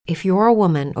If you're a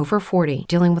woman over 40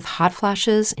 dealing with hot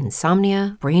flashes,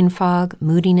 insomnia, brain fog,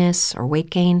 moodiness, or weight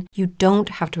gain, you don't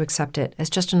have to accept it as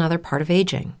just another part of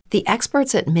aging. The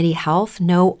experts at MIDI Health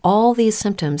know all these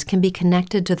symptoms can be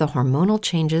connected to the hormonal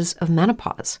changes of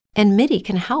menopause. And MIDI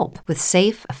can help with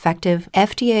safe, effective,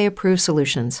 FDA-approved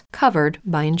solutions covered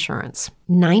by insurance.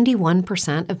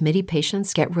 91% of MIDI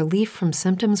patients get relief from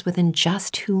symptoms within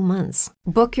just 2 months.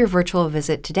 Book your virtual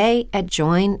visit today at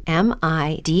joinmidi.com.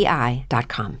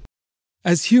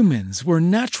 As humans, we're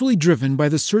naturally driven by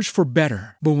the search for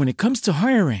better. But when it comes to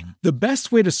hiring, the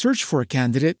best way to search for a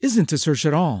candidate isn't to search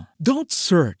at all. Don't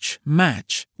search,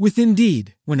 match with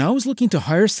Indeed. When I was looking to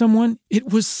hire someone,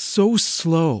 it was so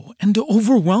slow and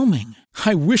overwhelming.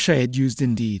 I wish I had used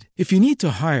Indeed. If you need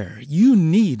to hire, you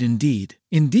need Indeed.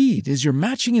 Indeed is your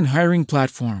matching and hiring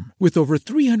platform with over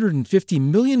 350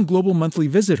 million global monthly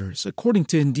visitors, according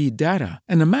to Indeed data,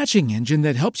 and a matching engine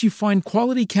that helps you find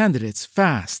quality candidates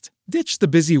fast. Ditch the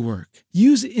busy work.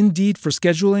 Use Indeed for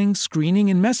scheduling,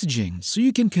 screening, and messaging so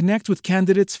you can connect with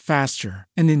candidates faster.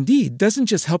 And Indeed doesn't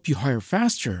just help you hire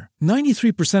faster.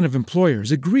 93% of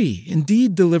employers agree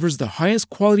Indeed delivers the highest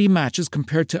quality matches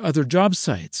compared to other job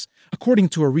sites, according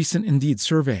to a recent Indeed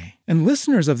survey. And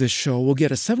listeners of this show will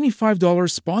get a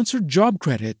 $75 sponsored job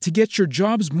credit to get your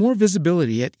jobs more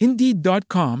visibility at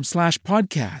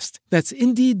Indeed.com/podcast. That's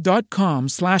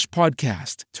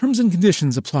Indeed.com/podcast. Terms and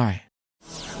conditions apply.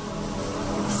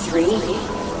 3, 2,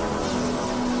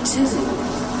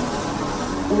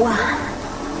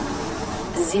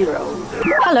 1, 0.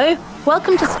 Hello,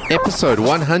 welcome to Episode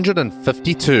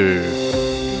 152.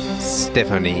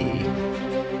 Stephanie.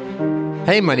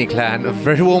 Hey Money Clan, a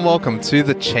very warm welcome to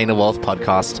the Chain of Wealth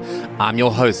podcast. I'm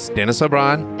your host, Dennis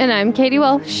O'Brien. And I'm Katie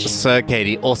Welsh. So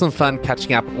Katie, awesome fun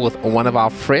catching up with one of our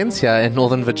friends here in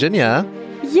Northern Virginia.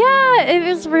 Yeah, it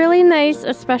was really nice,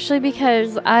 especially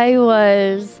because I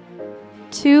was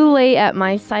too late at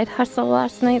my side hustle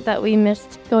last night that we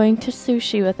missed going to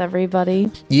sushi with everybody.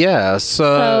 Yeah,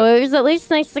 so it was at least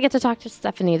nice to get to talk to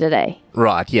Stephanie today.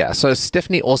 Right, yeah. So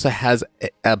Stephanie also has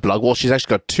a blog. Well, she's actually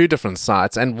got 2 different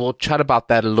sites, and we'll chat about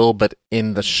that a little bit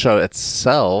in the show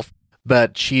itself.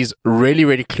 But she's really,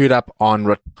 really clued up on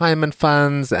retirement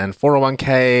funds and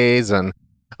 401ks and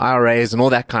IRAs and all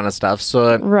that kind of stuff.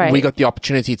 So we got the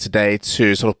opportunity today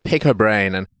to sort of pick her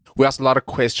brain, and we asked a lot of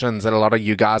questions that a lot of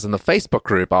you guys in the Facebook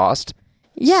group asked.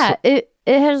 Yeah, it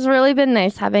has really been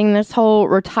nice having this whole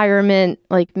retirement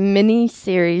like mini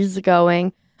series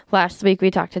going. Last week we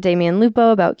talked to Damian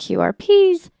Lupo about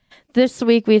QRPs. This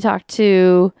week we talked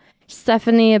to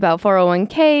Stephanie about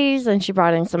 401ks, and she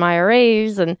brought in some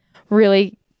IRAs and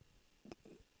really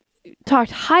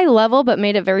talked high level but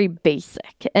made it very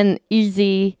basic and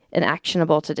easy and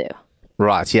actionable to do.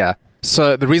 Right, yeah.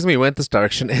 So the reason we went this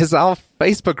direction is our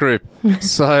Facebook group.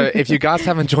 So if you guys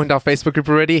haven't joined our Facebook group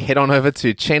already, head on over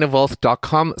to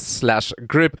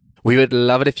chainofwealth.com/group. We would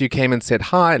love it if you came and said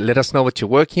hi, let us know what you're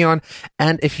working on.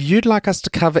 And if you'd like us to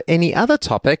cover any other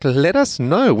topic, let us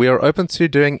know. We are open to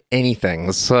doing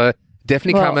anything. So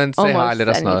definitely come and say hi, let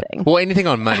us know. Well, anything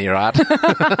on money, right?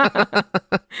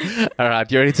 All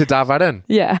right, you ready to dive right in?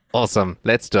 Yeah. Awesome.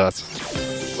 Let's do it.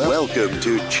 Welcome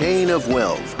to Chain of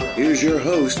Wealth. Here's your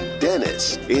host,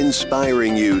 Dennis,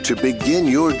 inspiring you to begin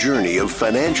your journey of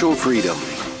financial freedom.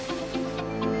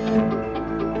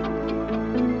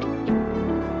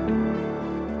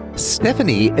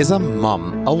 Stephanie is a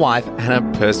mom, a wife, and a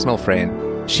personal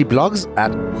friend. She blogs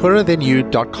at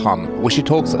poorerandyou.com, where she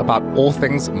talks about all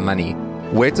things money,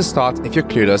 where to start if you're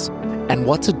clueless, and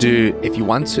what to do if you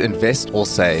want to invest or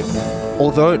save.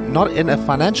 Although not in a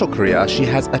financial career, she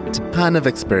has a ton of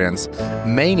experience,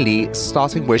 mainly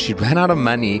starting where she ran out of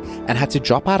money and had to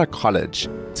drop out of college.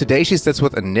 Today, she sits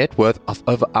with a net worth of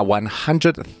over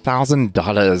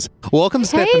 $100,000. Welcome,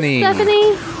 Stephanie. Hey,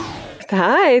 Stephanie.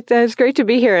 Hi, it's great to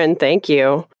be here, and thank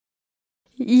you.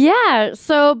 Yeah,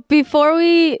 so before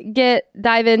we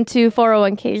dive into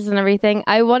 401ks and everything,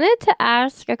 I wanted to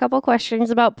ask a couple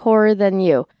questions about Poorer Than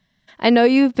You. I know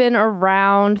you've been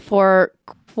around for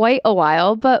quite a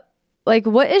while, but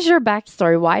what is your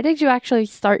backstory? Why did you actually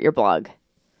start your blog?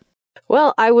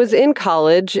 Well, I was in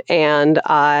college and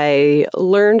I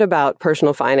learned about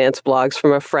personal finance blogs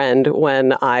from a friend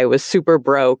when I was super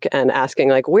broke and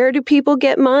asking where do people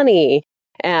get money?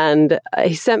 And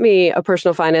he sent me a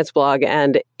personal finance blog,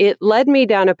 and it led me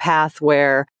down a path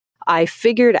where I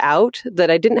figured out that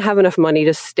I didn't have enough money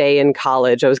to stay in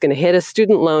college. I was going to hit a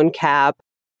student loan cap,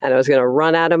 and I was going to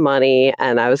run out of money,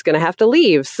 and I was going to have to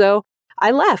leave. So I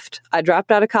left. I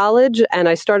dropped out of college, and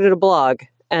I started a blog.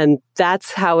 And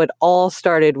that's how it all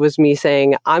started, was me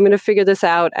saying, I'm going to figure this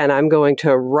out, and I'm going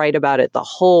to write about it the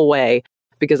whole way.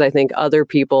 because I think other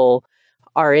people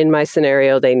are in my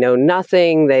scenario. They know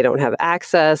nothing. They don't have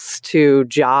access to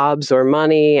jobs or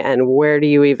money. And where do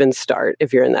you even start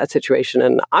if you're in that situation?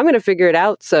 And I'm going to figure it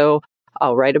out. So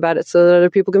I'll write about it so that other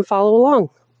people can follow along.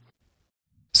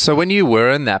 So when you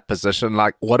were in that position,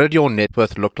 like, what did your net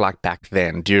worth look like back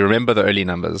then? Do you remember the early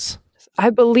numbers? I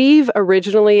believe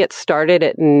originally it started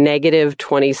at negative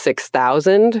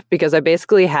 26,000 because I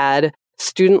basically had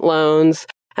student loans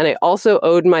and I also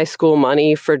owed my school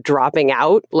money for dropping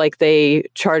out. Like they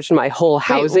charged my whole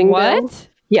housing bill.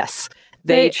 Yes.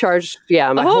 They charged,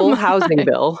 my whole housing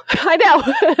bill. I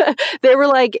know. They were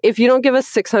like, if you don't give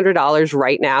us $600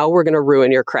 right now, we're going to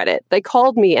ruin your credit. They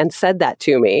called me and said that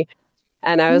to me.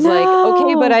 And I was like,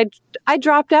 okay, but I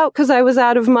dropped out because I was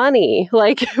out of money.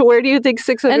 Like, where do you think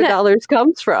 $600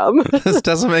 comes from? This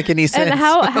doesn't make any sense. And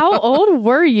how old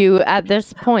were you at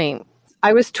this point?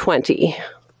 I was 20.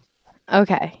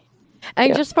 Okay.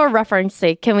 And just for reference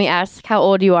sake, can we ask how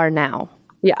old you are now?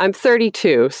 Yeah, I'm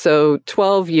 32. So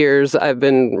 12 years I've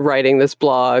been writing this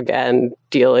blog and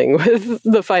dealing with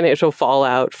the financial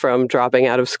fallout from dropping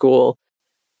out of school.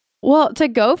 Well, to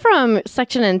go from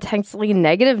such an intensely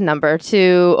negative number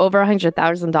to over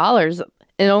 $100,000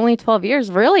 in only 12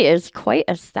 years really is quite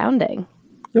astounding.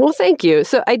 Well, thank you.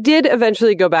 So I did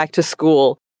eventually go back to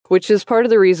school, which is part of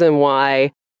the reason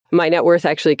why my net worth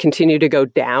actually continued to go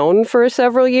down for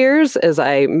several years as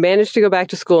I managed to go back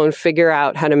to school and figure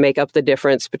out how to make up the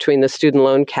difference between the student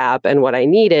loan cap and what I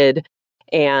needed.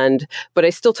 But I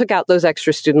still took out those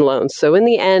extra student loans. So in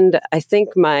the end, I think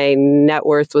my net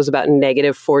worth was about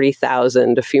negative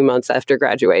 40,000 a few months after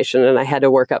graduation, and I had to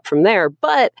work up from there.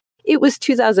 But it was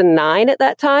 2009 at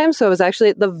that time, so I was actually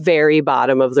at the very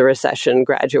bottom of the recession,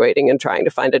 graduating and trying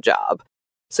to find a job.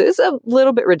 So it's a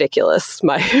little bit ridiculous,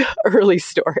 my early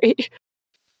story.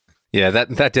 Yeah,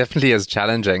 that definitely is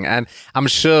challenging. And I'm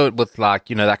sure with that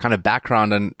kind of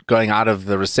background and going out of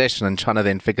the recession and trying to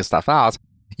then figure stuff out,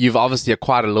 you've obviously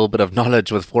acquired a little bit of knowledge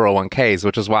with 401ks,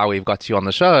 which is why we've got you on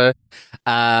the show.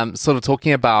 Sort of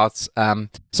talking about,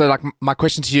 my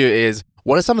question to you is,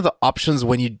 what are some of the options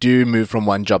when you do move from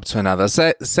one job to another?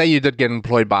 Say you did get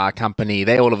employed by a company,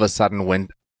 they all of a sudden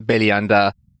went belly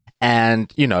under,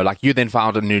 and, you then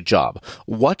found a new job.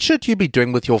 What should you be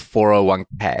doing with your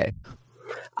 401k?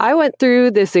 I went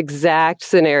through this exact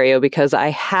scenario because I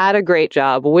had a great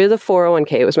job with a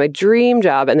 401k. It was my dream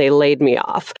job, and they laid me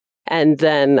off. And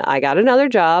then I got another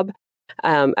job,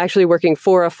 actually working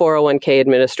for a 401k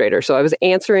administrator. So I was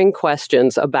answering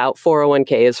questions about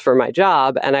 401ks for my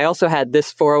job. And I also had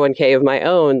this 401k of my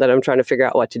own that I'm trying to figure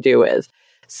out what to do with.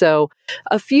 So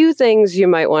a few things you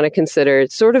might want to consider.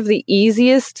 Sort of the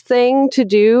easiest thing to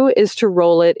do is to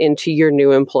roll it into your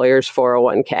new employer's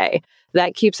 401k.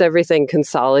 That keeps everything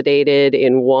consolidated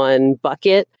in one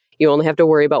bucket. You only have to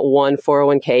worry about one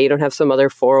 401k. You don't have some other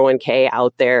 401k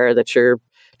out there that you're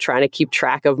trying to keep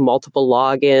track of multiple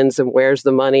logins and where's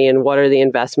the money and what are the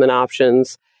investment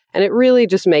options. And it really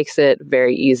just makes it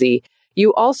very easy.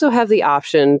 You also have the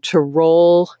option to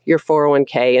roll your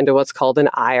 401k into what's called an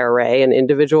IRA, an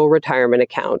individual retirement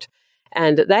account.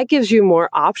 And that gives you more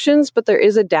options, but there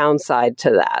is a downside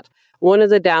to that. One of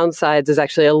the downsides is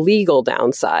actually a legal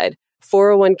downside.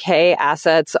 401k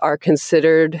assets are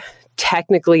considered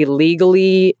technically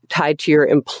legally tied to your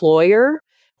employer,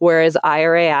 whereas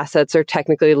IRA assets are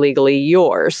technically legally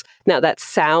yours. Now, that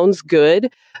sounds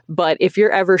good, but if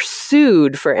you're ever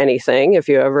sued for anything, if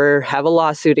you ever have a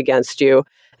lawsuit against you,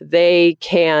 they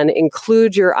can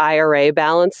include your IRA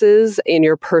balances in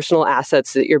your personal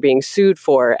assets that you're being sued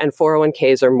for, and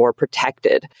 401ks are more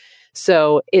protected.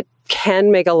 So it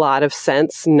can make a lot of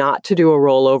sense not to do a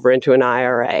rollover into an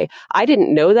IRA. I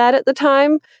didn't know that at the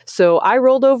time, so I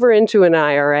rolled over into an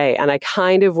IRA, and I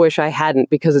kind of wish I hadn't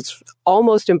because it's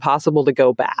almost impossible to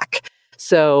go back.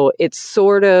 So it's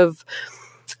sort of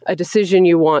a decision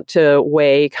you want to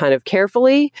weigh kind of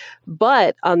carefully.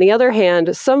 But on the other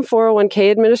hand, some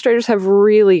 401k administrators have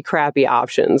really crappy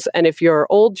options. And if your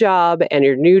old job and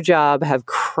your new job have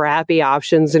crappy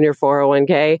options in your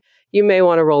 401k, you may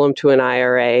want to roll them to an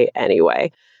IRA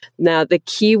anyway. Now, the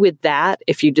key with that,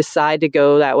 if you decide to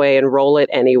go that way and roll it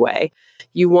anyway,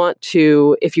 you want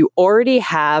to, if you already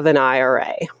have an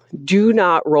IRA, do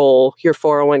not roll your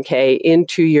 401k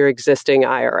into your existing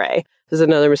IRA. This is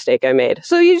another mistake I made.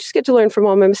 So you just get to learn from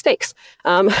all my mistakes.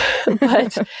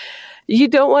 But you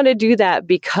don't want to do that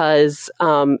because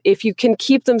if you can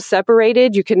keep them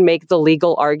separated, you can make the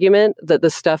legal argument that the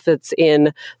stuff that's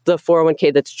in the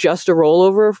 401k that's just a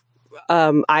rollover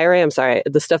IRA,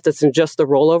 the stuff that's in just the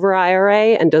rollover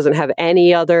IRA and doesn't have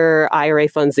any other IRA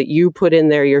funds that you put in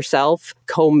there yourself,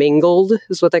 commingled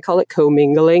is what they call it,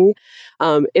 commingling.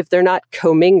 If they're not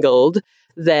commingled,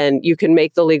 then you can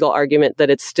make the legal argument that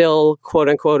it's still, quote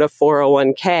unquote, a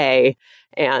 401k,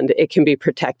 and it can be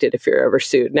protected if you're ever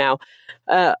sued. Now,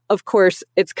 of course,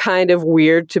 it's kind of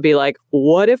weird to be like,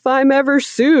 what if I'm ever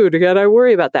sued? Can I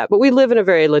worry about that? But we live in a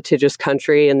very litigious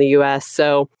country in the US,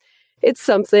 so it's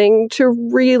something to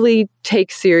really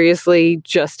take seriously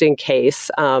just in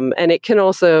case. And it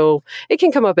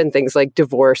can come up in things like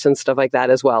divorce and stuff like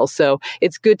that as well. So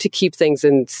it's good to keep things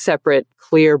in separate,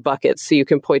 clear buckets so you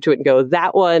can point to it and go,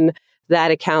 that one,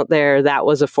 that account there, that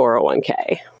was a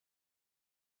 401k.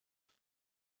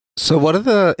 So what are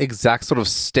the exact sort of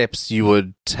steps you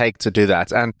would take to do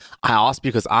that? And I ask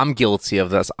because I'm guilty of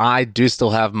this. I do still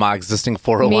have my existing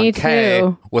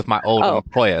 401k with my old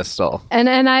employer still. And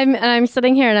I'm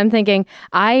sitting here and I'm thinking,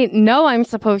 I know I'm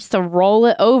supposed to roll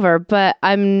it over, but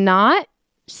I'm not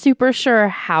super sure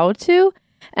how to.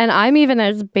 And I'm even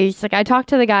as basic. I talked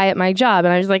to the guy at my job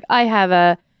and I was like,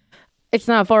 it's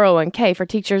not a 401k for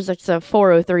teachers, it's a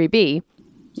 403b.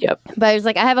 Yep. But I was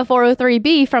like, I have a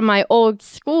 403b from my old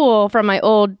school, from my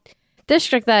old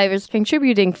district that I was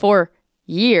contributing for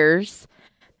years.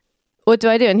 What do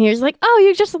I do? And he was like, oh,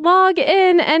 you just log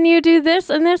in and you do this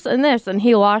and this and this. And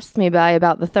he lost me by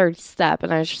about the third step.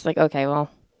 And I was just like, okay, well,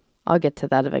 I'll get to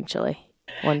that eventually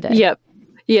one day. Yep.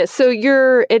 Yeah. So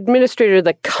your administrator,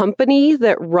 the company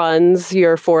that runs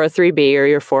your 403b or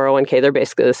your 401k, they're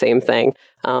basically the same thing.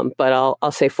 But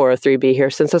I'll say 403b here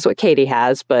since that's what Katie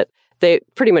has. But they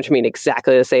pretty much mean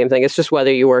exactly the same thing. It's just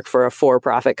whether you work for a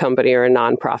for-profit company or a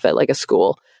nonprofit like a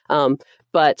school.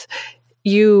 But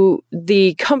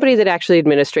the company that actually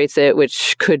administrates it,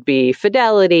 which could be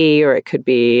Fidelity or it could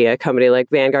be a company like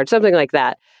Vanguard, something like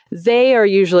that, they are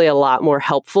usually a lot more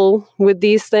helpful with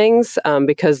these things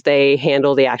because they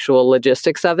handle the actual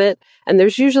logistics of it. And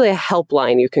there's usually a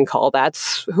helpline you can call.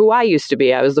 That's who I used to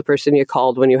be. I was the person you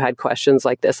called when you had questions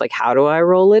like this, like, how do I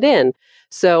roll it in?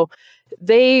 So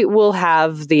they will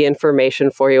have the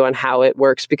information for you on how it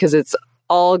works because it's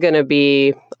all going to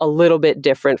be a little bit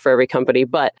different for every company.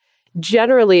 But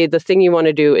generally, the thing you want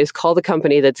to do is call the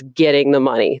company that's getting the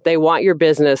money. They want your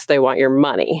business. They want your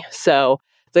money. So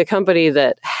the company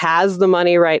that has the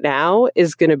money right now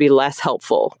is going to be less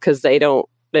helpful because they don't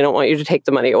want you to take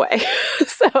the money away.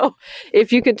 So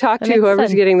if you can talk to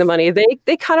whoever's getting the money,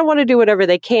 they kind of want to do whatever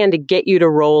they can to get you to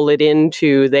roll it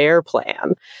into their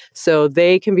plan. So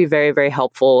they can be very, very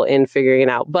helpful in figuring it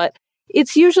out. But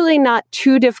it's usually not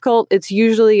too difficult. It's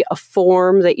usually a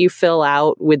form that you fill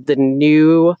out with the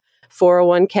new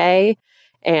 401k.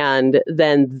 And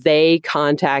then they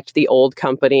contact the old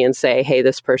company and say, hey,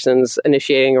 this person's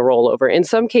initiating a rollover. In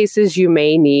some cases, you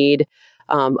may need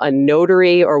a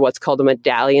notary or what's called a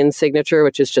medallion signature,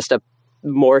 which is just a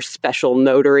more special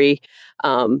notary.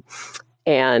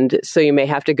 And so you may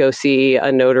have to go see a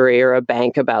notary or a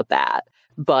bank about that.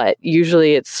 But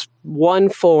usually it's one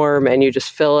form and you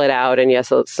just fill it out. And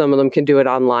yes, some of them can do it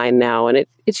online now. And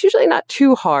it's usually not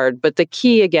too hard. But the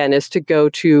key, again, is to go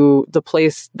to the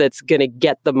place that's going to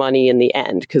get the money in the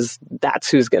end, because that's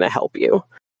who's going to help you.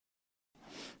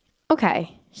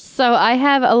 Okay. So I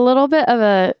have a little bit of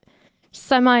a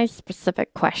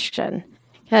semi-specific question.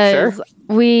 Because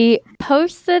we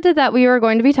posted that we were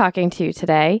going to be talking to you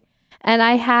today. And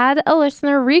I had a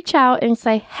listener reach out and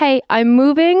say, hey, I'm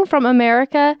moving from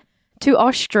America to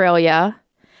Australia.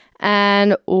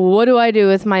 And what do I do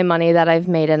with my money that I've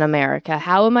made in America?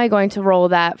 How am I going to roll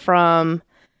that from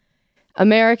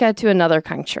America to another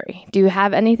country? Do you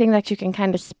have anything that you can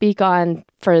kind of speak on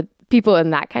for people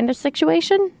in that kind of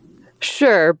situation?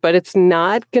 Sure, but it's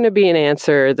not going to be an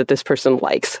answer that this person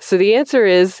likes. So the answer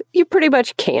is you pretty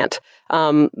much can't.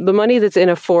 The money that's in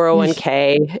a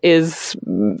 401k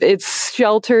it's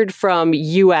sheltered from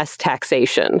U.S.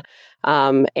 taxation.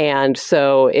 And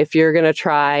so if you're going to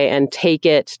try and take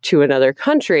it to another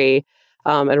country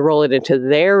and roll it into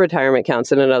their retirement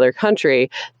accounts in another country,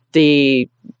 the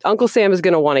Uncle Sam is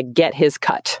going to want to get his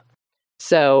cut.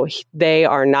 So they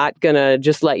are not going to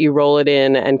just let you roll it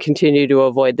in and continue to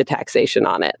avoid the taxation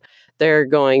on it. They're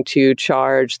going to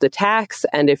charge the tax.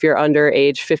 And if you're under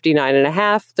age 59 and a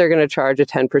half, they're going to charge a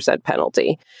 10%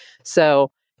 penalty.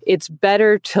 So it's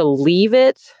better to leave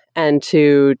it and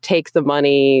to take the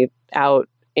money out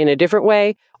in a different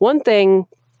way. One thing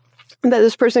that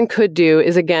this person could do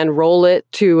is, again, roll it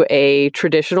to a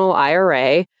traditional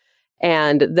IRA.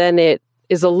 And then it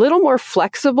is a little more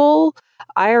flexible.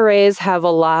 IRAs have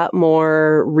a lot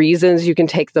more reasons you can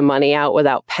take the money out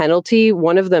without penalty.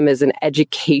 One of them is an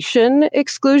education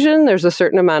exclusion. There's a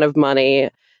certain amount of money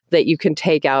that you can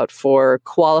take out for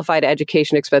qualified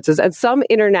education expenses. And some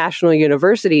international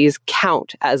universities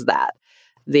count as that.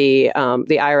 the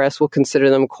IRS will consider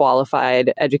them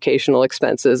qualified educational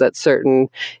expenses at certain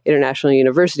international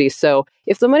universities. So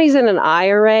if the money's in an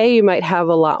IRA, you might have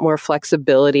a lot more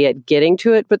flexibility at getting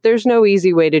to it, but there's no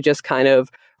easy way to just kind of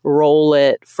roll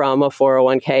it from a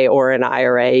 401k or an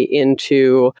IRA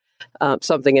into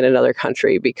something in another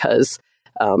country, because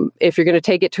if you're going to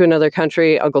take it to another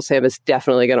country, Uncle Sam is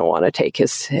definitely going to want to take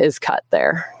his cut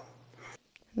there.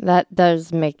 That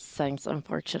does make sense,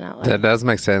 unfortunately. That does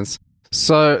make sense.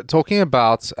 So talking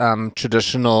about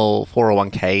traditional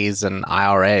 401ks and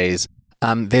IRAs,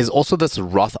 there's also this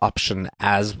Roth option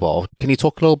as well. Can you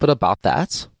talk a little bit about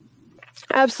that?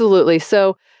 Absolutely.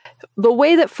 So the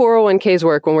way that 401ks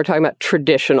work when we're talking about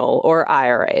traditional or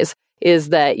IRAs is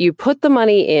that you put the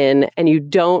money in and you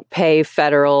don't pay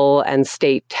federal and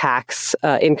state tax,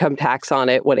 income tax on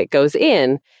it when it goes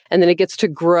in. And then it gets to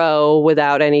grow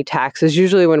without any taxes,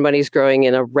 usually when money's growing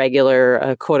in a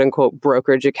regular, quote unquote,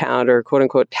 brokerage account or quote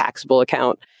unquote taxable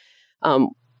account.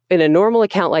 In a normal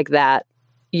account like that,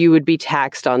 you would be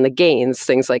taxed on the gains,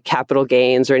 things like capital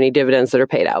gains or any dividends that are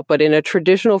paid out. But in a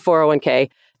traditional 401k,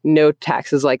 no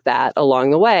taxes like that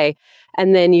along the way.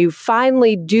 And then you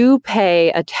finally do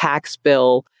pay a tax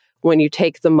bill when you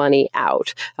take the money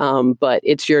out. But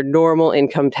it's your normal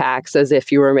income tax as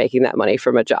if you were making that money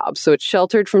from a job. So it's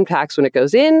sheltered from tax when it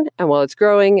goes in and while it's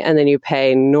growing, and then you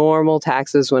pay normal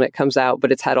taxes when it comes out,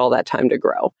 but it's had all that time to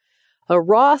grow. A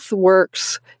Roth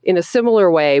works in a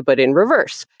similar way, but in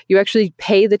reverse. You actually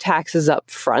pay the taxes up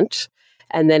front,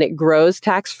 and then it grows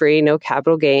tax-free, no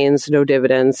capital gains, no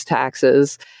dividends,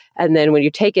 taxes. And then when you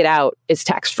take it out, it's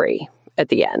tax-free at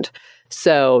the end.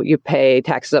 So you pay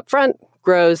taxes up front,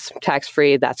 grows,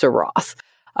 tax-free, that's a Roth.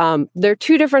 There are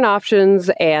two different options,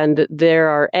 and there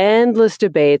are endless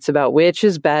debates about which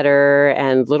is better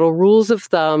and little rules of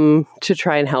thumb to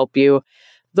try and help you.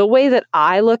 The way that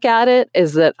I look at it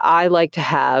is that I like to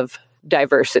have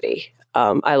diversity.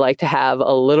 I like to have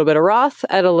a little bit of Roth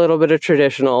and a little bit of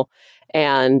traditional.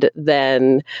 And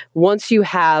then once you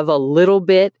have a little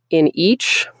bit in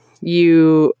each,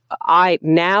 now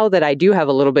that I do have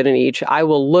a little bit in each, I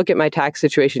will look at my tax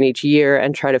situation each year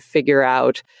and try to figure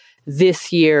out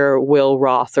this year, will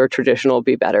Roth or traditional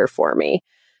be better for me?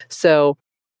 So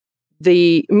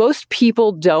most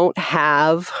people don't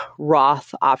have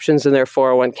Roth options in their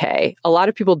 401k. A lot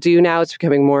of people do now. It's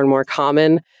becoming more and more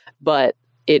common, but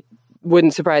it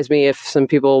wouldn't surprise me if some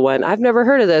people went, I've never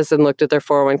heard of this, and looked at their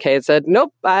 401k and said,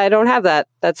 nope, I don't have that.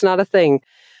 That's not a thing.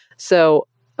 So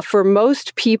for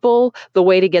most people, the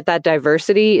way to get that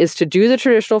diversity is to do the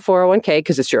traditional 401k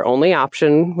because it's your only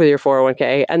option with your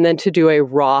 401k, and then to do a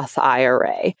Roth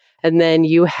IRA. And then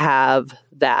you have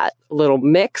that little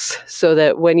mix so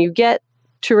that when you get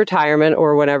to retirement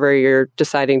or whenever you're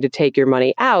deciding to take your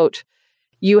money out,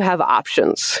 you have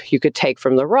options. You could take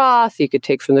from the Roth, you could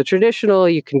take from the traditional,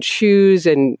 you can choose.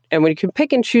 And when you can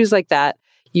pick and choose like that,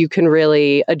 you can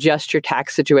really adjust your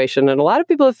tax situation. And a lot of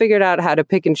people have figured out how to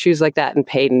pick and choose like that and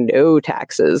pay no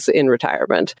taxes in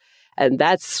retirement. And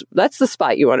that's the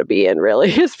spot you want to be in, really,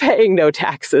 is paying no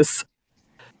taxes.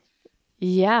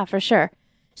 Yeah, for sure.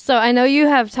 So I know you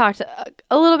have talked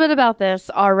a little bit about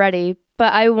this already,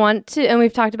 but I want to, and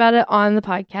we've talked about it on the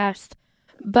podcast,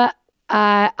 but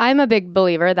I'm a big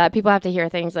believer that people have to hear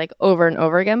things like over and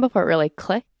over again before it really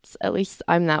clicks. At least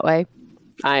I'm that way.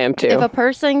 I am too.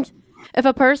 If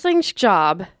a person's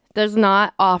job does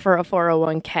not offer a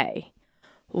 401k,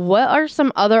 what are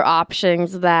some other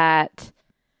options that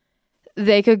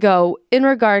they could go in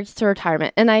regards to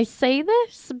retirement? And I say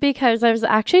this because I was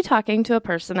actually talking to a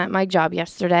person at my job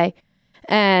yesterday,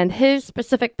 and his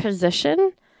specific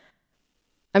position,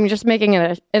 I'm just making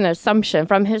an assumption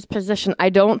from his position, I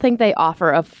don't think they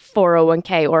offer a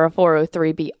 401k or a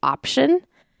 403b option.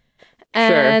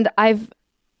 And sure.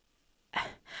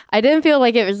 I didn't feel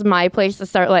like it was my place to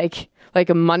start like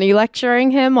money lecturing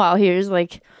him while he was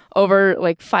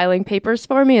over filing papers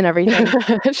for me and everything.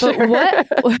 Sure.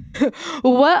 But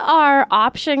what are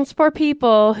options for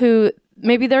people who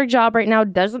maybe their job right now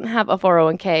doesn't have a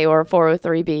 401k or a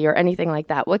 403b or anything like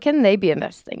that? What can they be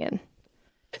investing in?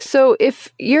 So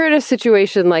if you're in a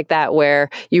situation like that where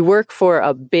you work for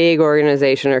a big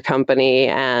organization or company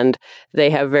and they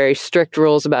have very strict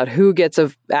rules about who gets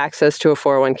access to a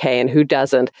 401k and who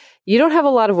doesn't, you don't have a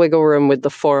lot of wiggle room with the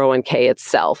 401k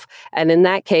itself. And in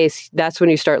that case, that's when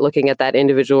you start looking at that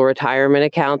individual retirement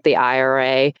account. The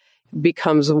IRA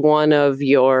becomes one of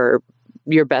your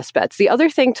best bets. The other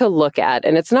thing to look at,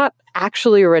 and it's not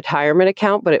actually a retirement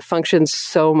account, but it functions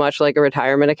so much like a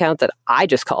retirement account that I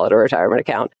just call it a retirement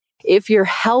account, if your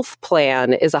health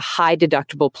plan is a high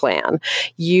deductible plan,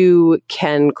 you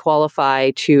can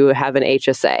qualify to have an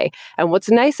HSA. And what's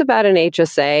nice about an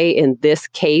HSA in this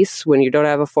case, when you don't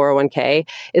have a 401k,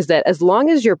 is that as long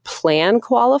as your plan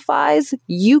qualifies,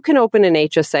 you can open an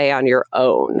HSA on your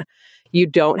own. You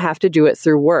don't have to do it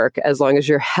through work as long as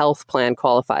your health plan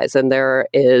qualifies. And there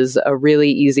is a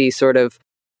really easy sort of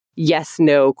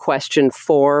yes/no question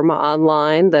form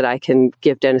online that I can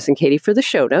give Dennis and Katie for the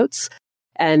show notes.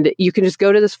 And you can just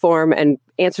go to this form and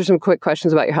answer some quick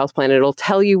questions about your health plan. It'll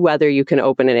tell you whether you can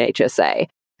open an HSA.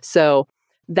 So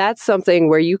that's something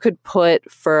where you could put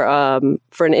for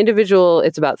an individual,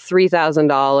 it's about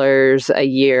 $3,000 a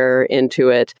year into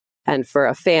it. And for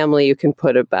a family, you can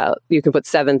put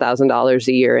 $7,000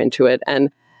 a year into it. And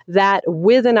that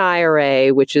with an IRA,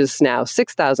 which is now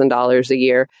 $6,000 a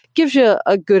year, gives you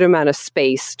a good amount of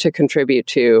space to contribute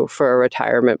to for a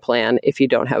retirement plan if you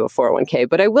don't have a 401k.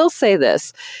 But I will say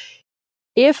this,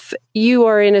 if you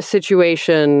are in a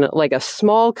situation like a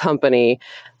small company,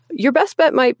 your best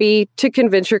bet might be to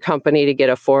convince your company to get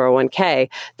a 401k.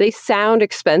 They sound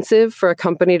expensive for a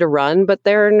company to run, but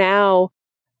there are now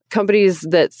companies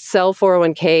that sell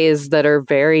 401ks that are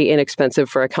very inexpensive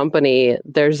for a company.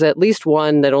 There's at least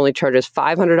one that only charges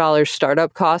 $500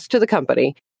 startup cost to the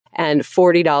company and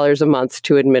 $40 a month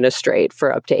to administrate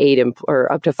for up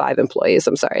to 5 employees.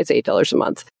 I'm sorry, it's $8 a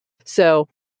month. So,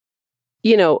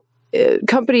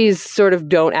 companies sort of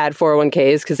don't add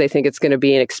 401ks because they think it's going to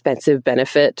be an expensive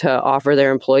benefit to offer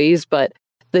their employees. But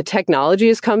the technology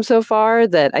has come so far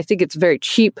that I think it's very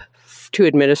cheap to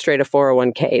administrate a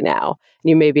 401k now. And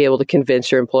you may be able to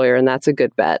convince your employer, and that's a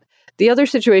good bet. The other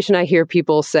situation I hear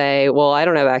people say, well, I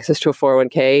don't have access to a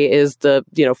 401k, is the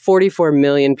 44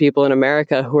 million people in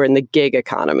America who are in the gig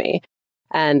economy.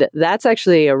 And that's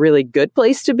actually a really good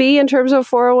place to be in terms of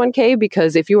 401k,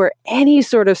 because if you are any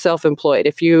sort of self-employed,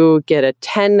 if you get a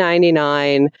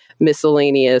 1099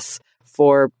 miscellaneous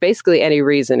for basically any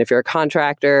reason, if you're a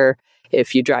contractor,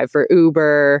 if you drive for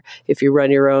Uber, if you run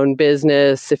your own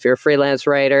business, if you're a freelance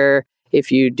writer,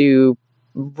 if you do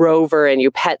Rover and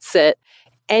you pet sit,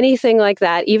 anything like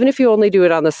that, even if you only do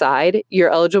it on the side, you're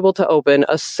eligible to open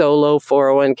a solo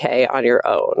 401k on your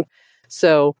own.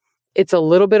 So it's a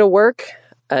little bit of work.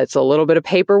 It's a little bit of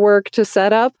paperwork to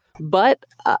set up, but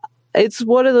it's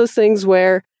one of those things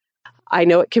where I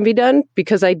know it can be done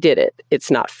because I did it.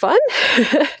 It's not fun,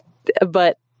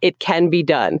 but it can be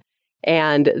done.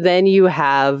 And then you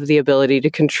have the ability to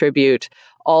contribute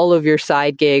all of your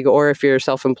side gig, or if you're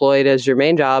self-employed as your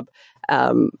main job,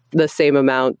 the same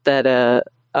amount that an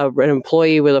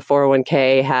employee with a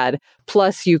 401k had.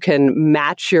 Plus, you can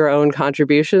match your own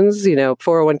contributions.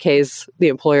 401ks, the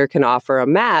employer can offer a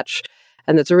match.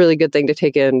 And that's a really good thing to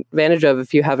take advantage of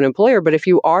if you have an employer. But if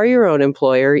you are your own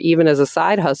employer, even as a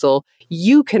side hustle,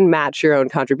 you can match your own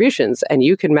contributions. And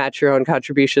you can match your own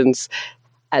contributions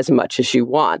as much as you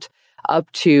want,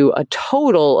 up to a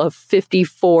total of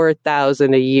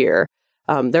 $54,000 a year.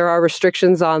 There are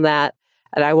restrictions on that,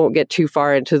 and I won't get too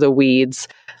far into the weeds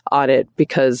on it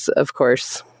because, of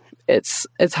course, it's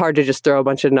hard to just throw a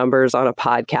bunch of numbers on a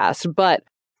podcast. But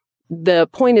the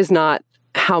point is not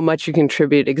how much you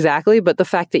contribute exactly, but the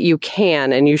fact that you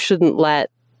can, and you shouldn't let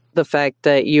the fact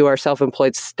that you are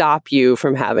self-employed stop you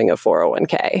from having a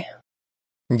 401k.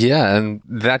 Yeah, and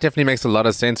that definitely makes a lot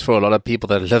of sense for a lot of people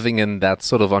that are living in that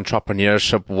sort of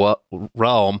entrepreneurship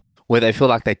realm where they feel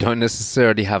like they don't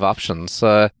necessarily have options.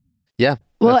 So, yeah.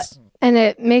 Well, and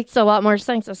it makes a lot more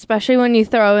sense, especially when you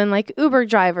throw in like Uber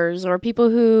drivers or people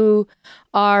who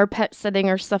are pet sitting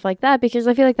or stuff like that, because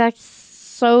I feel like that's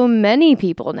so many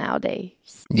people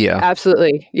nowadays. Yeah,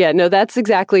 absolutely. Yeah, no, that's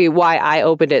exactly why I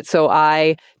opened it. So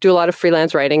I do a lot of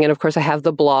freelance writing, and of course I have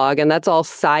the blog, and that's all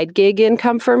side gig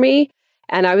income for me.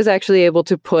 And I was actually able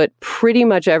to put pretty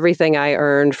much everything I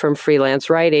earned from freelance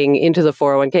writing into the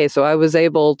 401k. So I was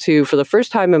able to, for the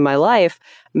first time in my life,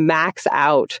 max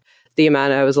out the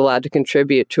amount I was allowed to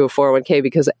contribute to a 401k,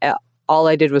 because all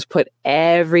I did was put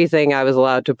everything I was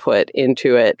allowed to put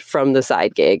into it from the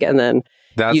side gig, and then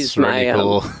that's really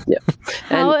cool. Yeah.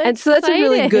 And so that's a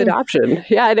really good option.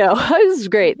 Yeah, I know. This is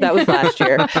great. That was last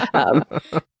year.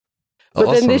 But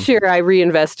then this year I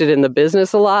reinvested in the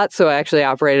business a lot. So I actually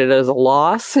operated as a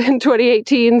loss in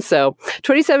 2018. So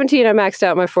 2017, I maxed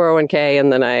out my 401k,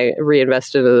 and then I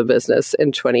reinvested in the business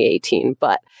in 2018.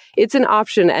 But it's an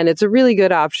option, and it's a really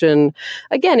good option.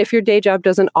 Again, if your day job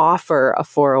doesn't offer a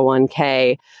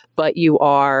 401k, but you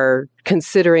are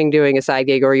considering doing a side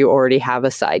gig, or you already have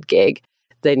a side gig,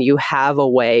 then you have a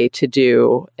way to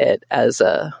do it as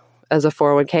a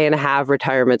 401k and have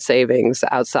retirement savings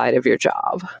outside of your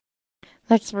job.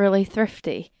 That's really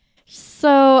thrifty.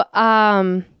 So,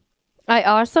 I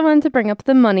also wanted to bring up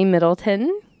the Money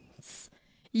Middletons.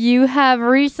 You have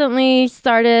recently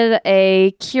started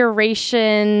a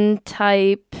curation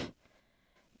type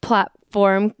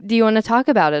platform. Do you want to talk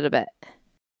about it a bit?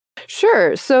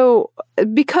 Sure. So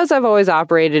because I've always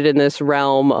operated in this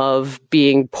realm of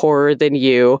being poorer than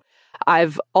you,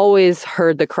 I've always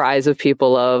heard the cries of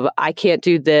people of, I can't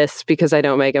do this because I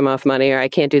don't make enough money, or I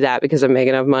can't do that because I make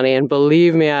enough money. And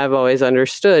believe me, I've always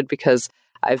understood because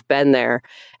I've been there.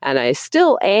 And I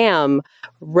still am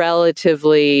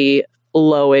relatively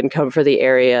low income for the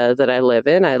area that I live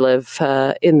in. I live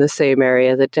in the same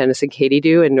area that Dennis and Katie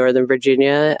do in Northern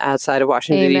Virginia, outside of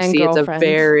Washington, D.C.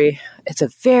 It's a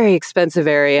very expensive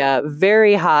area,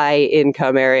 very high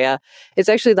income area. It's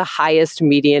actually the highest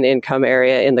median income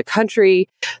area in the country.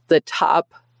 The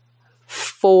top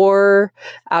 4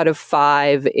 out of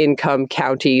 5 income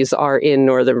counties are in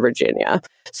Northern Virginia.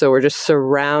 So we're just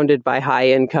surrounded by high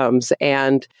incomes.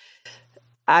 And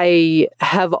I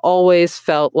have always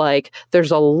felt like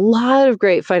there's a lot of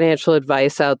great financial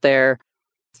advice out there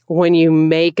when you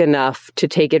make enough to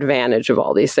take advantage of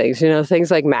all these things. You know,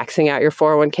 things like maxing out your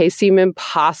 401k seem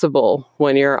impossible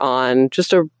when you're on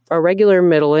just a regular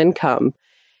middle income.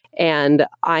 And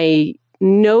I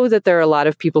know that there are a lot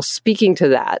of people speaking to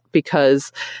that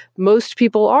because most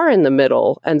people are in the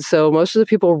middle. And so most of the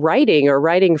people writing are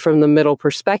writing from the middle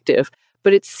perspective.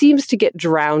 But it seems to get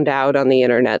drowned out on the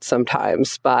internet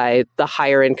sometimes by the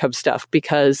higher income stuff,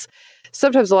 because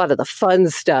sometimes a lot of the fun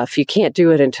stuff, you can't do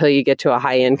it until you get to a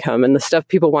high income, and the stuff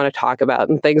people want to talk about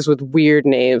and things with weird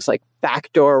names like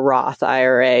backdoor Roth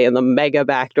IRA and the mega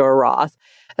backdoor Roth.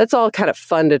 That's all kind of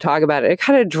fun to talk about. It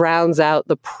kind of drowns out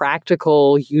the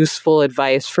practical, useful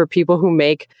advice for people who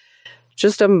make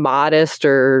just a modest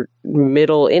or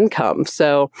middle income.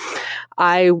 So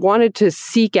I wanted to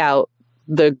seek out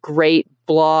the great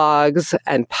blogs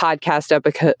and podcast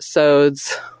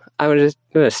episodes. I'm going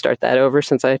to start that over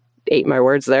since I ate my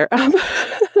words there.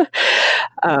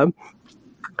 I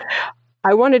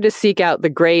wanted to seek out the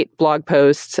great blog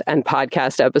posts and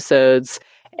podcast episodes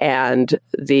and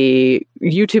the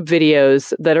YouTube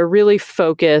videos that are really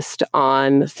focused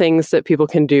on things that people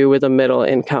can do with a middle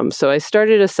income. So I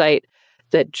started a site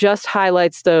that just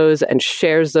highlights those and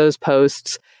shares those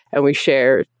posts. And we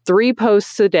share 3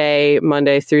 posts a day,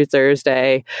 Monday through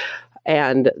Thursday,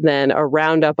 and then a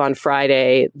roundup on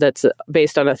Friday that's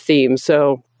based on a theme.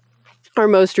 So our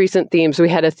most recent themes, we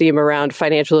had a theme around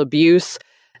financial abuse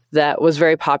that was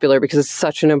very popular because it's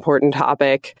such an important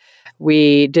topic.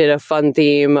 We did a fun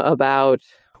theme about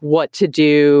what to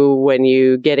do when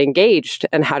you get engaged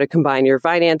and how to combine your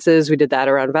finances. We did that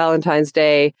around Valentine's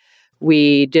Day.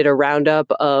 We did a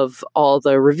roundup of all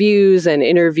the reviews and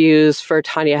interviews for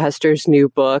Tanya Hester's new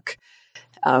book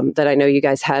that I know you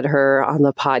guys had her on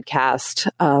the podcast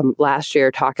last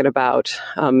year talking about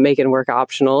making work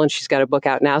optional, and she's got a book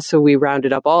out now. So we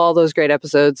rounded up all those great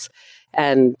episodes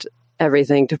and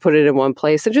everything to put it in one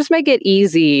place and just make it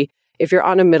easy if you're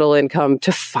on a middle income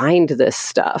to find this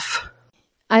stuff.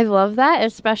 I love that,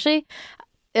 especially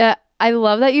I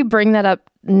love that you bring that up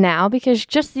now, because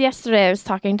just yesterday I was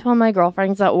talking to one of my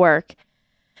girlfriends at work,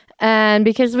 and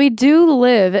because we do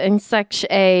live in such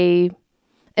an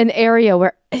area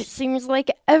where it seems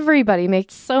like everybody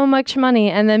makes so much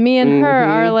money, and then me and her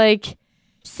are like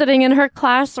sitting in her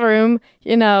classroom,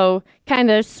 you know, kind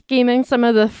of scheming some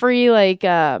of the free like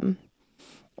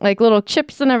little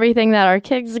chips and everything that our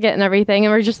kids get and everything,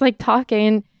 and we're just like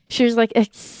talking. She was like,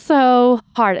 it's so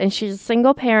hard, and she's a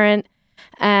single parent.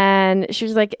 And she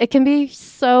was like, it can be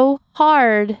so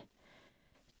hard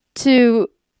to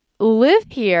live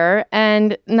here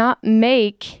and not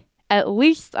make at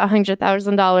least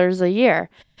 $100,000 a year.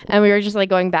 And we were just like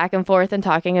going back and forth and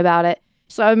talking about it.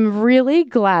 So I'm really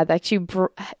glad that you,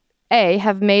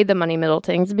 have made the Money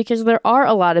Middletons, because there are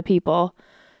a lot of people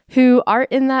who are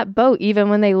in that boat even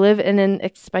when they live in an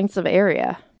expensive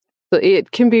area. So it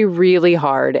can be really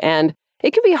hard, and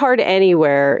it can be hard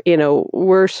anywhere. You know,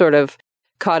 we're sort of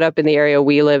caught up in the area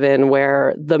we live in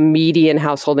where the median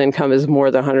household income is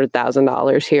more than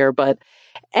 $100,000 here. But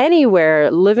anywhere,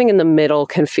 living in the middle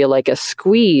can feel like a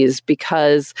squeeze,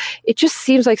 because it just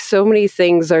seems like so many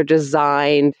things are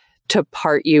designed to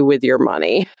part you with your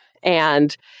money.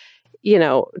 And, you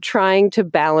know, trying to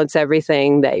balance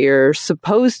everything that you're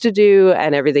supposed to do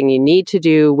and everything you need to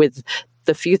do with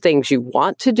the few things you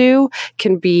want to do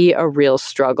can be a real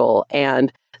struggle.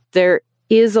 And there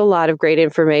is a lot of great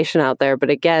information out there, but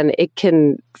again, it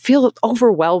can feel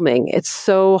overwhelming. It's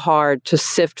so hard to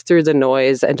sift through the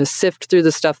noise and to sift through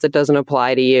the stuff that doesn't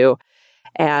apply to you.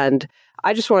 And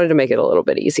I just wanted to make it a little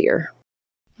bit easier.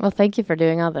 Well, thank you for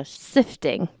doing all the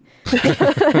sifting.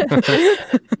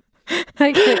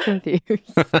 I get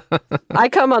confused. I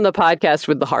come on the podcast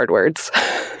with the hard words.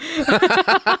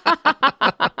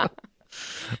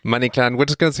 Money Clan, we're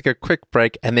just going to take a quick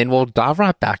break and then we'll dive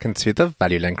right back into the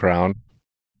Value Link round.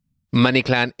 Money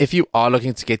Clan, if you are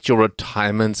looking to get your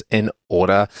retirement in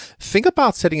order, think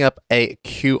about setting up a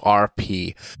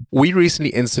QRP. We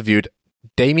recently interviewed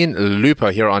Damien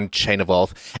Lupo here on Chain of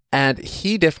Wealth, and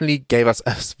he definitely gave us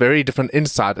a very different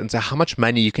insight into how much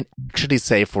money you can actually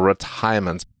save for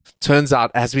retirement. Turns out,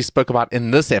 as we spoke about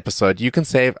in this episode, you can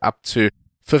save up to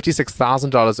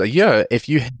 $56,000 a year if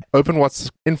you open what's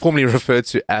informally referred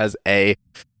to as a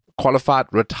qualified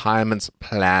retirement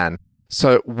plan.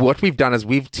 So what we've done is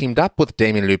we've teamed up with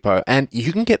Damien Lupo, and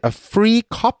you can get a free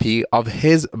copy of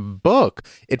his book.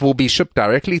 It will be shipped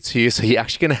directly to you, so you're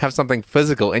actually going to have something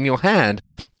physical in your hand,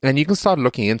 and you can start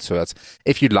looking into it.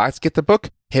 If you'd like to get the book,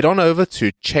 head on over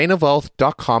to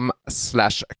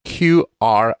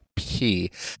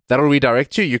chainofwealth.com/QRP. That'll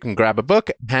redirect you. You can grab a book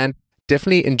and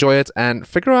definitely enjoy it and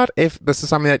figure out if this is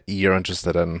something that you're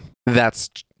interested in. That's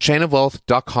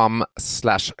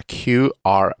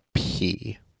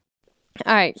chainofwealth.com/QRP.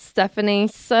 All right, Stephanie.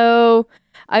 So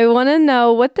I want to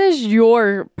know, what does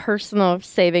your personal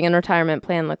saving and retirement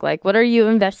plan look like? What are you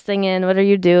investing in? What are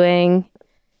you doing?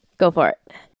 Go for it.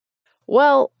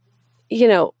 Well,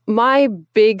 my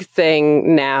big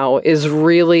thing now is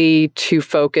really to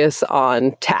focus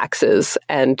on taxes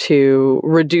and to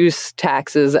reduce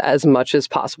taxes as much as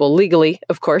possible legally,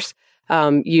 of course,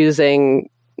 using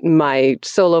my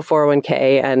solo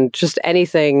 401k and just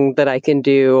anything that I can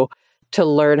do to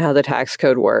learn how the tax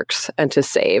code works and to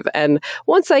save. And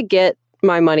once I get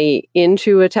my money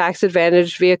into a tax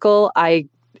advantaged vehicle,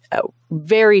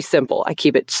 very simple. I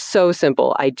keep it so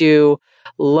simple. I do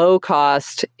low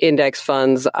cost index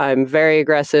funds. I'm very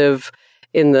aggressive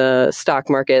in the stock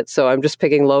market. So I'm just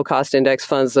picking low cost index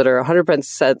funds that are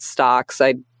 100% stocks.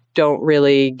 I don't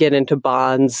really get into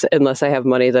bonds unless I have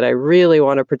money that I really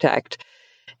want to protect.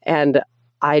 And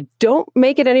I don't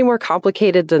make it any more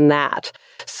complicated than that.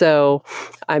 So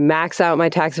I max out my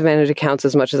tax advantage accounts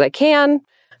as much as I can.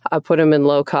 I put them in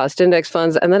low cost index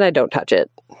funds, and then I don't touch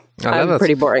it. I'm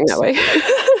pretty boring that way.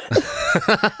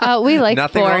 We like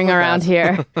boring around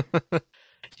here. Yep.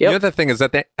 The other thing is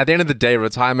that at the end of the day,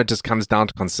 retirement just comes down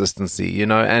to consistency,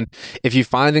 and if you're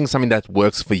finding something that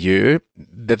works for you,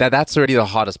 that's already the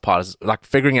hardest part, is like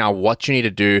figuring out what you need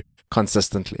to do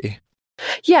consistently.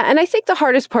 Yeah, and I think the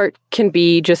hardest part can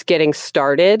be just getting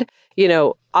started.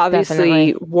 Obviously,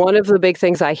 definitely. One of the big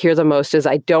things I hear the most is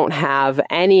I don't have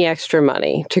any extra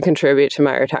money to contribute to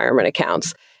my retirement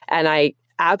accounts. And I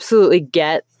absolutely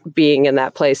get being in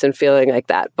that place and feeling like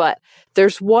that. But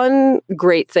there's one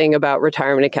great thing about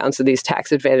retirement accounts and these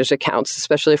tax advantage accounts,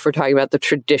 especially if we're talking about the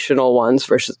traditional ones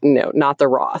versus, not the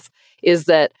Roth, is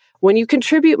that when you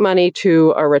contribute money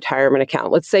to a retirement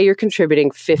account, let's say you're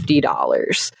contributing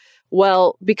 $50.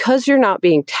 Well, because you're not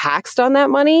being taxed on that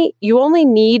money, you only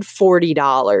need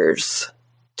 $40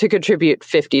 to contribute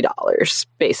 $50,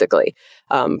 basically,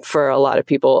 for a lot of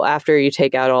people after you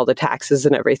take out all the taxes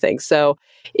and everything. So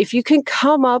if you can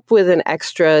come up with an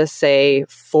extra, say,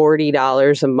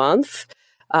 $40 a month,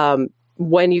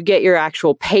 when you get your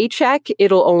actual paycheck,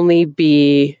 it'll only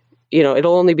be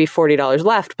 $40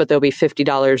 left, but there'll be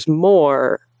 $50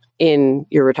 more in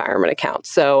your retirement account.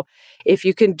 So if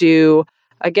you can do,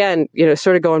 again,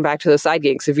 sort of going back to the side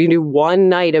gigs, if you do one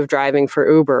night of driving for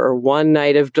Uber or one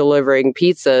night of delivering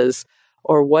pizzas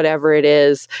or whatever it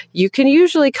is, you can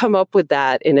usually come up with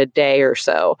that in a day or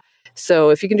so.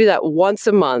 So if you can do that once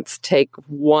a month, take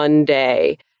one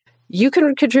day, you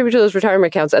can contribute to those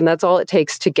retirement accounts, and that's all it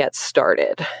takes to get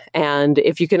started. And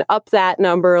if you can up that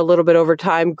number a little bit over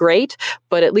time, great,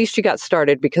 but at least you got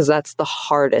started, because that's the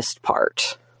hardest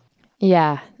part.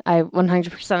 Yeah, I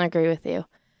 100% agree with you.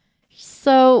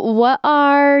 So what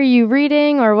are you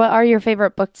reading, or what are your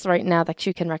favorite books right now that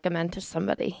you can recommend to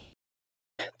somebody?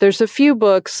 There's a few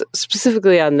books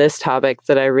specifically on this topic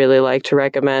that I really like to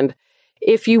recommend.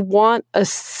 If you want a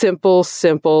simple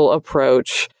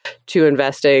approach to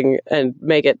investing and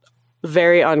make it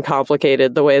very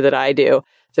uncomplicated the way that I do,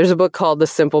 there's a book called The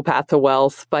Simple Path to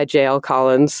Wealth by J.L.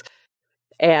 Collins.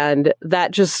 And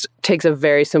that just takes a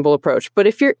very simple approach. But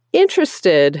if you're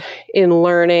interested in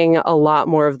learning a lot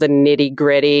more of the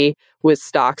nitty-gritty with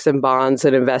stocks and bonds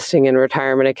and investing in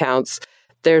retirement accounts,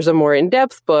 there's a more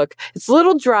in-depth book. It's a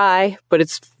little dry, but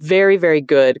it's very, very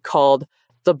good, called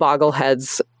The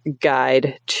Boglehead's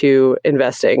Guide to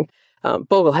Investing.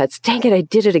 Bogleheads. Dang it, I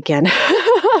did it again.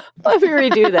 Let me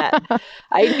redo that.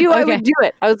 I knew I would do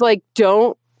it. I was like,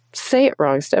 don't say it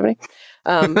wrong, Stephanie.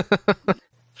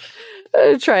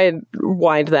 Try and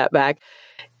wind that back.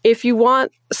 if you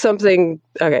want something,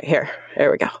 okay,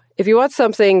 here we go. If you want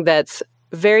something that's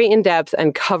very in-depth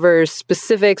and covers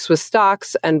specifics with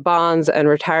stocks and bonds and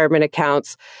retirement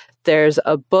accounts, there's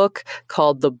a book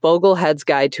called The Boglehead's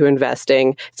Guide to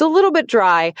Investing. It's a little bit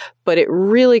dry, but it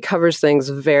really covers things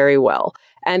very well.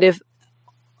 And if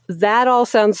that all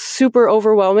sounds super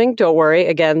overwhelming, don't worry.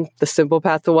 Again, The Simple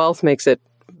Path to Wealth makes it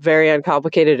very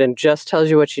uncomplicated and just tells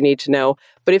you what you need to know.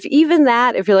 But if even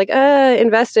that, if you're like,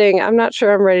 investing, I'm not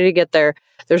sure I'm ready to get there,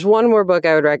 there's one more book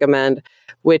I would recommend,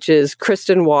 which is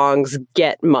Kristen Wong's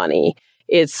Get Money.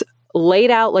 It's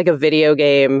laid out like a video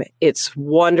game. It's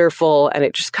wonderful, and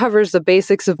it just covers the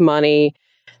basics of money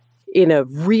in a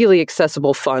really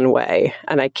accessible, fun way.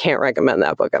 And I can't recommend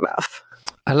that book enough.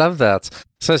 I love that.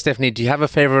 So, Stephanie, do you have a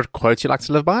favorite quote you like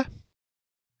to live by?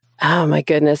 Oh, my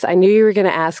goodness. I knew you were going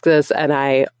to ask this, and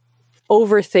I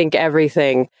overthink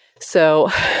everything.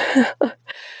 So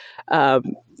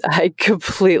I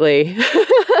completely...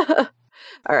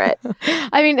 All right.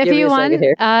 I mean, if you want,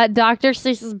 Dr.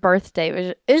 Seuss's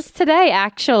birthday is today,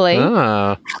 actually.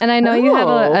 Oh. And I know you have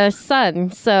a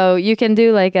son, so you can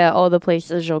do like all the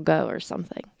places you'll go or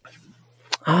something.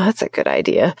 Oh, that's a good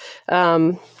idea.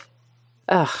 I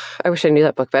wish I knew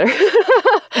that book better.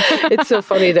 It's so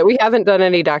funny that we haven't done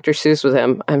any Dr. Seuss with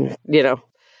him.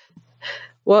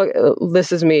 Well,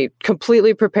 this is me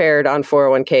completely prepared on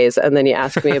 401ks, and then you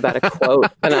ask me about a quote,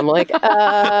 and I'm like,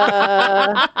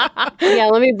 yeah,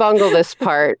 let me bungle this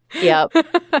part. Yep.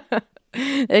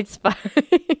 It's fine.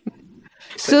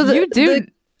 So you do.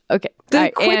 Okay.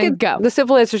 The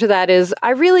simple answer to that is I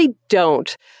really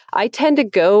don't. I tend to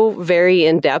go very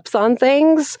in depth on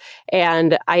things,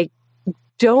 and I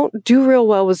don't do real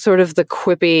well with sort of the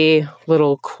quippy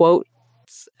little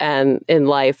quotes and in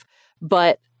life.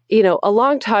 But a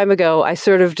long time ago, I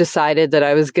sort of decided that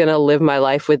I was going to live my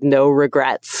life with no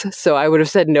regrets. So I would have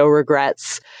said no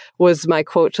regrets was my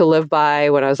quote to live by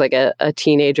when I was like a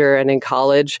teenager and in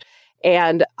college.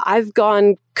 And I've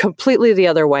gone completely the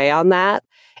other way on that,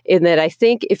 in that I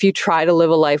think if you try to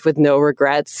live a life with no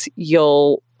regrets,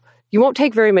 you won't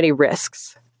take very many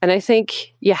risks. And I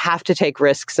think you have to take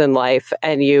risks in life,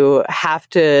 and you have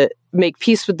to make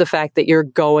peace with the fact that you're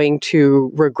going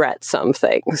to regret some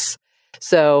things.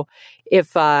 So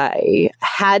if I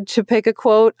had to pick a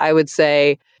quote, I would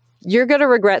say, you're going to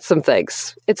regret some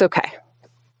things. It's okay.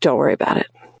 Don't worry about it.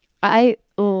 I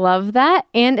love that.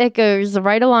 And it goes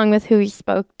right along with who we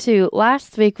spoke to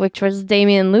last week, which was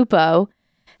Damian Lupo,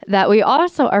 that we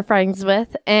also are friends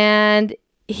with. And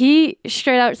he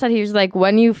straight out said, he was like,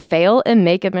 when you fail and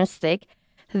make a mistake,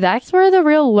 that's where the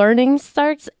real learning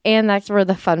starts. And that's where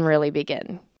the fun really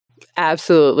begins.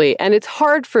 Absolutely. And it's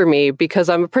hard for me because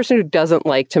I'm a person who doesn't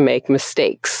like to make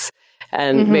mistakes.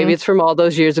 And maybe it's from all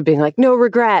those years of being like, no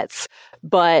regrets.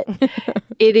 But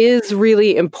it is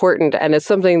really important. And it's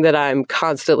something that I'm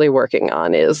constantly working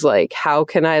on, is like, how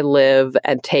can I live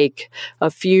and take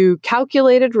a few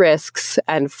calculated risks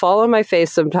and fall on my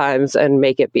face sometimes and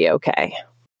make it be okay?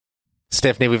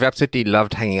 Stephanie, we've absolutely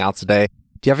loved hanging out today.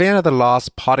 Do you have any other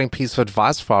last parting piece of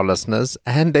advice for our listeners?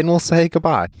 And then we'll say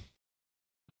goodbye.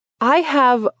 I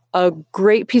have a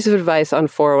great piece of advice on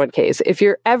 401ks. If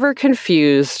you're ever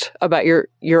confused about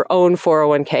your own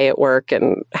 401k at work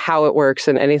and how it works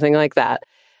and anything like that,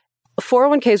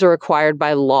 401ks are required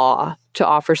by law to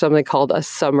offer something called a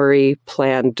summary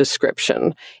plan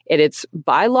description. And it's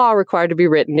by law required to be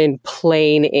written in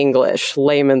plain English,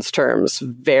 layman's terms,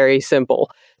 very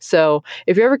simple. So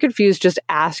if you're ever confused, just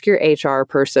ask your HR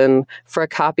person for a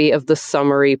copy of the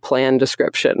summary plan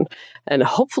description. And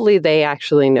hopefully they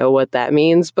actually know what that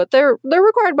means, but they're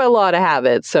required by law to have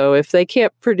it. So if they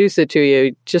can't produce it to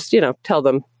you, just, tell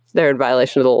them they're in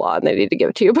violation of the law and they need to give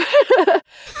it to you. But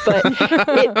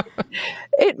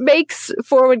it makes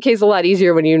 401ks a lot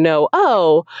easier when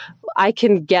I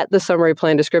can get the summary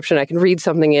plan description. I can read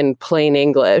something in plain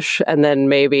English, and then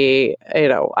maybe,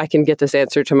 I can get this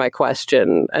answer to my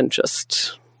question and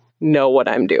just know what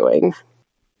I'm doing.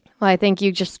 Well, I think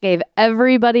you just gave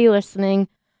everybody listening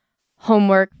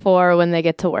homework for when they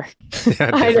get to work.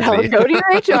 Yeah, I know. Go to your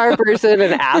HR person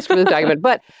and ask for the document.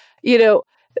 But,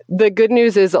 the good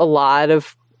news is a lot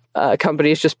of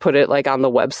companies just put it like on the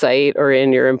website or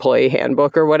in your employee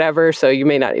handbook or whatever. So you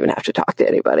may not even have to talk to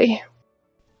anybody.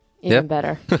 Even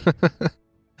better.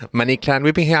 Money Clan,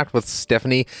 we've been here out with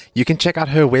Stephanie. You can check out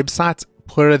her website,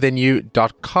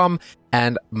 poorerandyou.com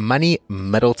and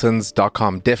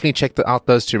moneymiddletons.com. Definitely check out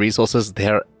those two resources.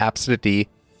 They're absolutely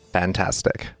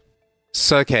fantastic.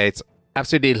 So, Kate,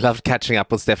 absolutely loved catching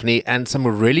up with Stephanie and some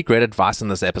really great advice in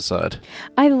this episode.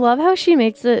 I love how she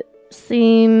makes it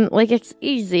seem like it's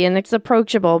easy and it's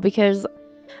approachable, because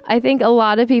I think a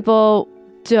lot of people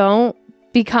don't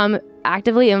become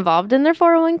actively involved in their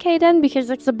 401k then, because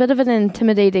it's a bit of an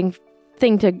intimidating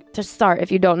thing to start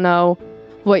if you don't know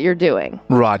what you're doing.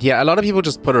 Right. Yeah. A lot of people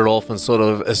just put it off and sort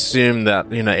of assume that,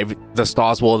 the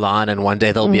stars will align and one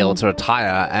day they'll be able to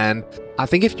retire. And I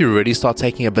think if you really start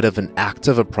taking a bit of an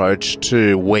active approach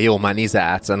to where your money's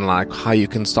at and like how you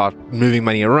can start moving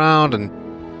money around and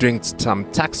doing some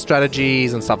tax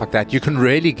strategies and stuff like that, you can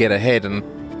really get ahead and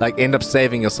like end up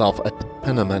saving yourself a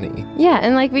ton of money. Yeah.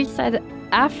 And like we said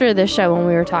after the show when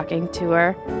we were talking to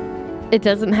her, it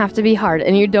doesn't have to be hard,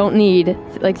 and you don't need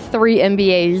like 3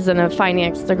 MBAs and a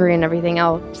finance degree and everything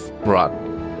else. Right.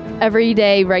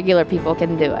 Everyday regular people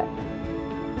can do it.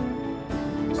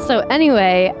 So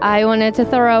anyway, I wanted to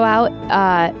throw out,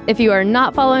 if you are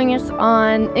not following us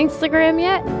on Instagram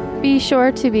yet, be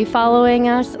sure to be following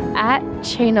us at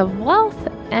Chain of Wealth.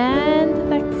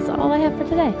 And that's all I have for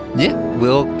today. Yeah,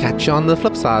 we'll catch you on the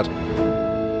flip side.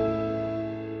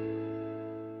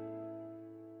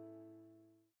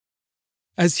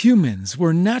 As humans,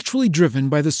 we're naturally driven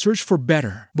by the search for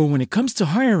better. But when it comes to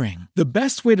hiring, the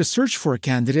best way to search for a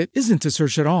candidate isn't to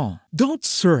search at all. Don't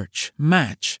search,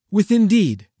 match with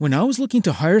Indeed. When I was looking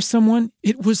to hire someone,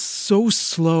 it was so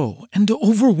slow and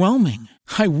overwhelming.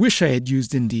 I wish I had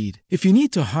used Indeed. If you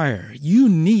need to hire, you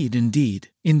need Indeed.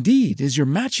 Indeed is your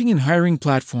matching and hiring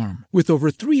platform with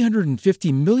over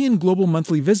 350 million global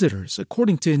monthly visitors,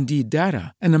 according to Indeed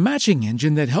data, and a matching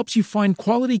engine that helps you find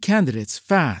quality candidates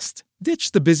fast.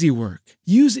 Ditch the busy work.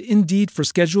 Use Indeed for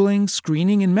scheduling,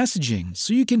 screening, and messaging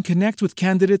so you can connect with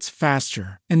candidates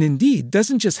faster. And Indeed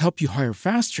doesn't just help you hire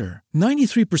faster.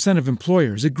 93% of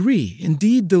employers agree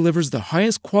Indeed delivers the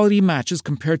highest quality matches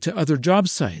compared to other job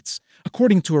sites,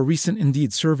 according to a recent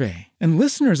Indeed survey. And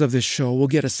listeners of this show will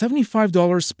get a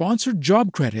 $75 sponsored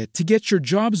job credit to get your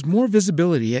jobs more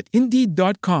visibility at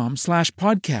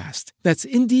Indeed.com/podcast. That's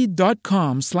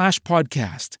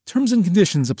Indeed.com/podcast. Terms and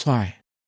conditions apply.